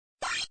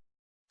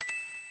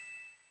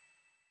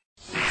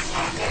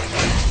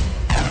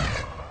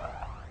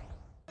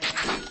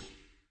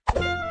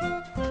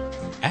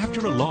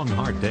After a long,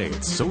 hard day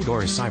at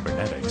Sodor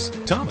Cybernetics,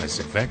 Thomas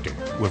and Vector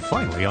were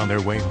finally on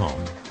their way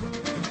home.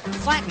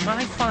 Flatten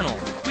my funnel.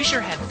 We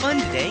sure had fun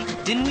today,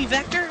 didn't we,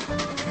 Vector?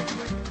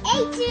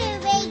 It's a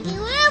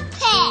regular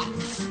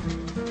pass.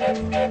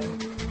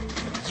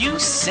 You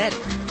said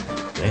it.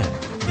 Then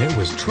there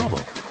was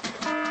trouble.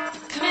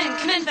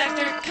 Come in,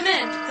 Vector, come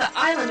in. The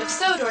island of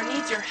Sodor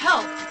needs your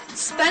help.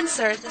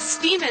 Spencer, the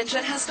steam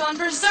engine, has gone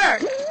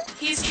berserk.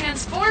 He's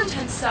transformed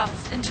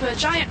himself into a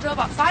giant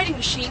robot fighting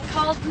machine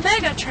called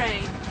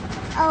Megatrain.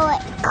 Oh,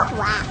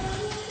 crap.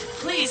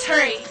 Please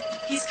hurry.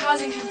 He's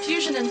causing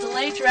confusion and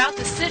delay throughout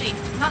the city,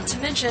 not to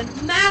mention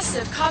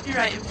massive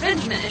copyright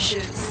infringement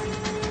issues.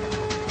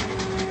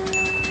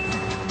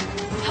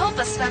 Help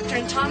us, Vector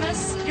and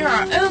Thomas. You're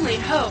our only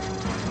hope.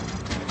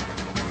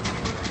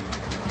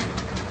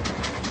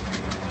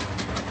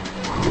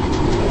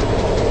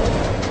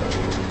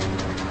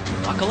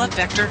 Buckle up,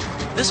 Vector.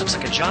 This looks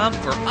like a job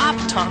for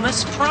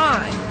Optimus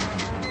Prime.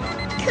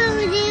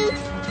 Cool, dude.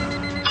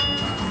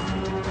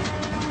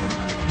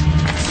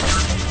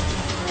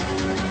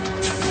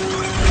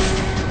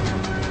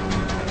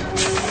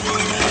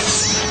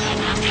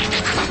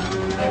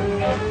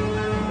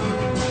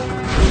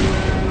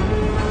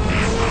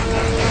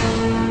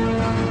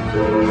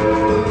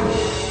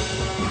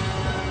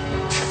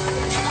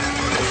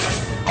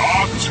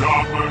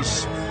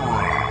 Optimus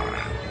Prime.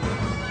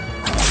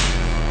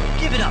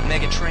 Give it up,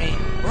 Megatrain,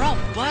 or I'll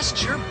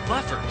bust your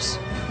buffers.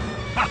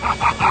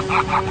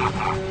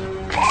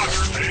 Watch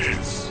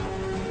this.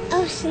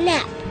 Oh,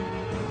 snap.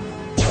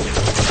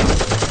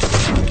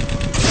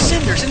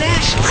 Cinders and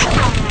ashes.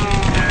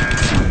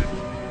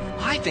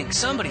 I think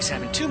somebody's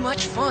having too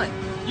much fun.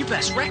 You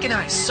best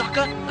recognize,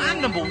 sucker.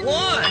 I'm number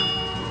one.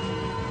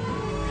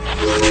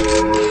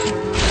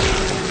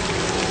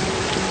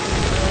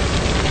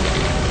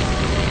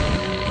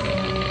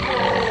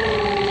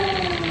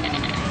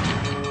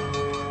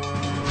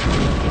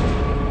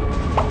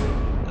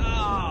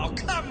 Oh,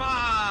 come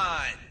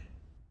on.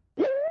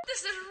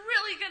 This is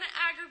really going to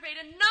aggravate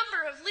a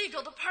number of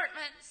legal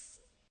departments.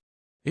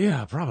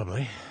 Yeah,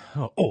 probably.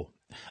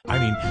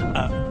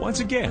 Once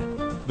again,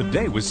 the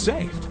day was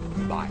saved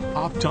by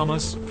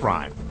Optimus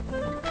Prime.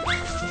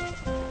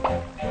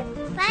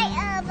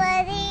 Bye,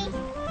 buddy.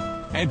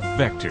 And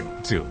Vector,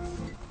 too.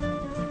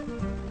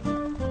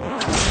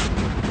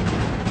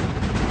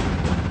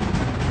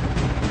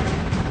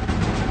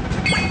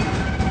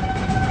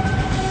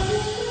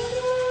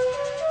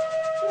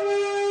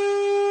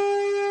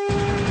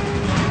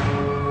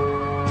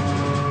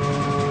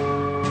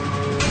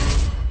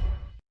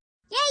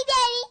 Yay,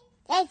 Daddy.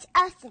 That's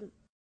awesome.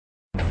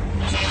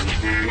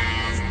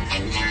 Transformers,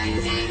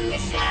 engines in the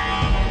sky.